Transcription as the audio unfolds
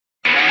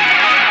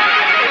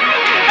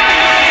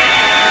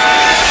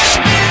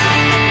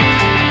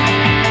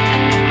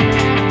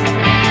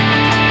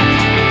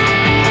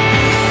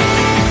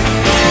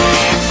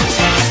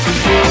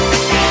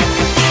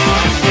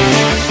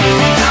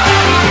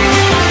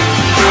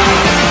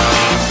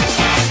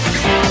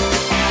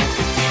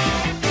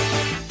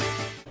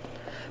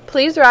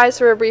Please rise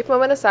for a brief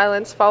moment of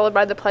silence, followed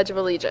by the Pledge of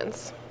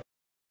Allegiance.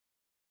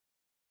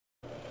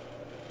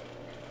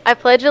 I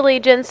pledge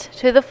allegiance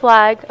to the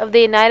flag of the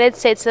United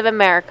States of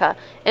America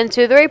and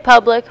to the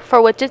republic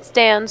for which it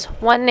stands,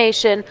 one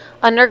nation,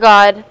 under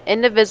God,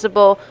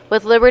 indivisible,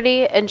 with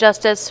liberty and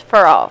justice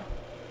for all.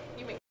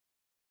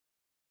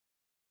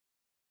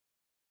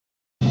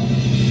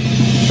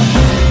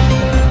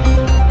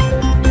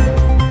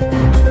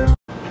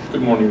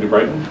 Good morning, New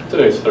Brighton.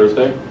 Today is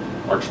Thursday,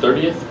 March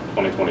 30th,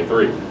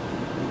 2023.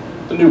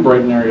 The New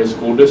Brighton Area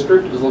School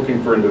District is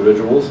looking for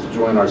individuals to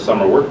join our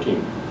summer work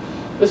team.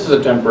 This is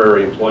a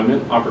temporary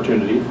employment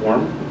opportunity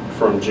form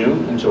from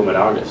June until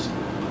mid-August.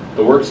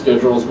 The work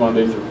schedule is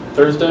Monday through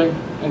Thursday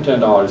and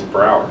 $10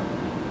 per hour.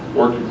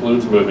 Work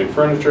includes moving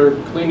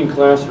furniture, cleaning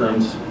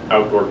classrooms,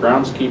 outdoor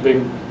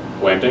groundskeeping,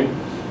 planting,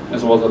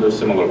 as well as other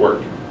similar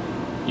work.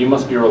 You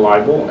must be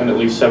reliable and at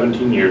least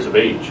 17 years of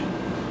age.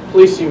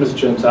 Please see Ms.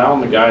 Gentile in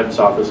the guidance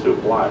office to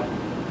apply.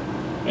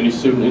 Any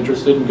student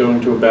interested in going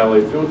to a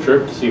ballet field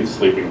trip to see the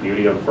Sleeping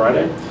Beauty on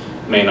Friday,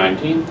 May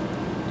 19th,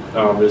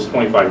 is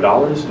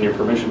 $25, and your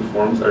permission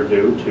forms are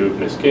due to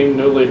Ms. King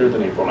no later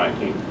than April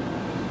 19th.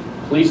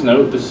 Please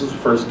note this is a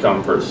first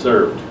come, first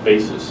served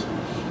basis.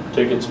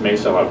 Tickets may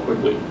sell out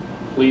quickly.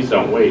 Please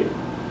don't wait.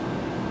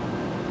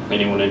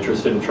 Anyone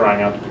interested in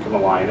trying out to become a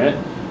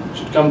Lionette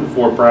should come to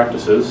 4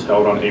 practices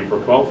held on April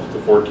 12th to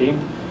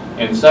 14th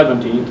and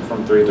 17th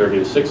from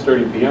 3:30 to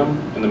 6:30 p.m.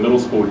 in the middle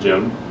school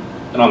gym,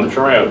 and on the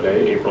tryout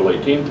day, April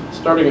 18th,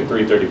 starting at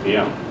 3:30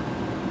 p.m.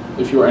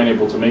 If you are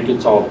unable to make it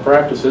to all the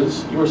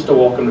practices, you are still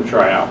welcome to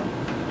try out.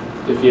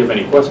 If you have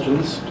any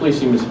questions, please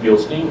see Ms.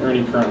 Bielstein or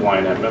any current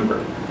Lionette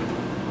member.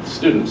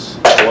 Students,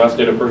 the last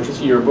day to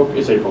purchase a yearbook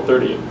is April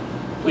 30th.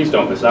 Please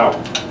don't miss out.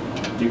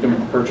 You can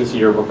purchase a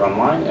yearbook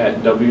online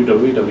at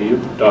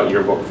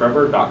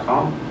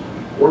www.yearbookforever.com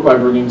or by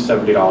bringing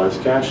 $70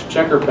 cash,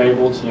 check or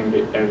payable to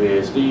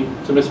MVASD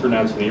to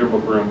Mispronouncing the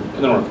Yearbook Room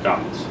in the North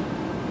Commons.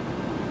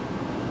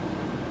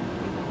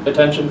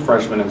 Attention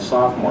freshmen and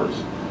sophomores.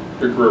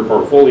 Your career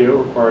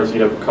portfolio requires you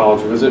to have a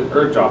college visit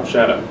or a job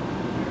shadow.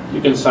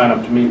 You can sign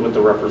up to meet with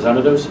the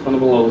representatives from the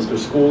below list of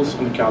schools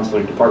in the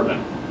counseling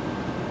department.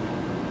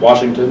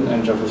 Washington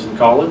and Jefferson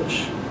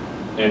College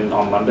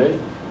on Monday,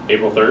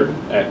 April 3rd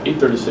at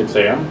 8:36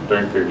 a.m.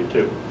 during period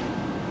 2.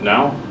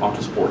 Now, on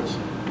to sports.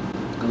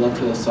 Good luck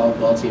to the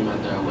softball team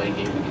at their away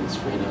game against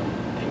Freedom,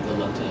 and good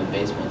luck to the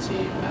baseball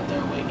team at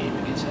their away game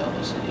against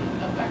Elder City.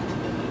 Now back to the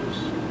news.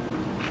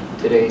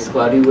 Today is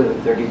cloudy with a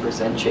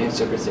 30%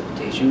 chance of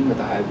precipitation with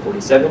a high of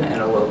 47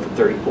 and a low of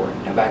 34.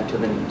 Now back to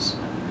the news.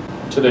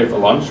 Today for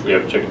lunch, we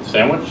have chicken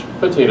sandwich,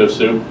 potato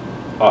soup,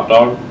 hot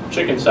dog,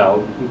 chicken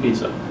salad, and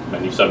pizza.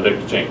 Menu subject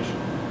to change.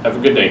 Have a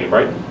good day, New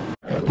Brighton.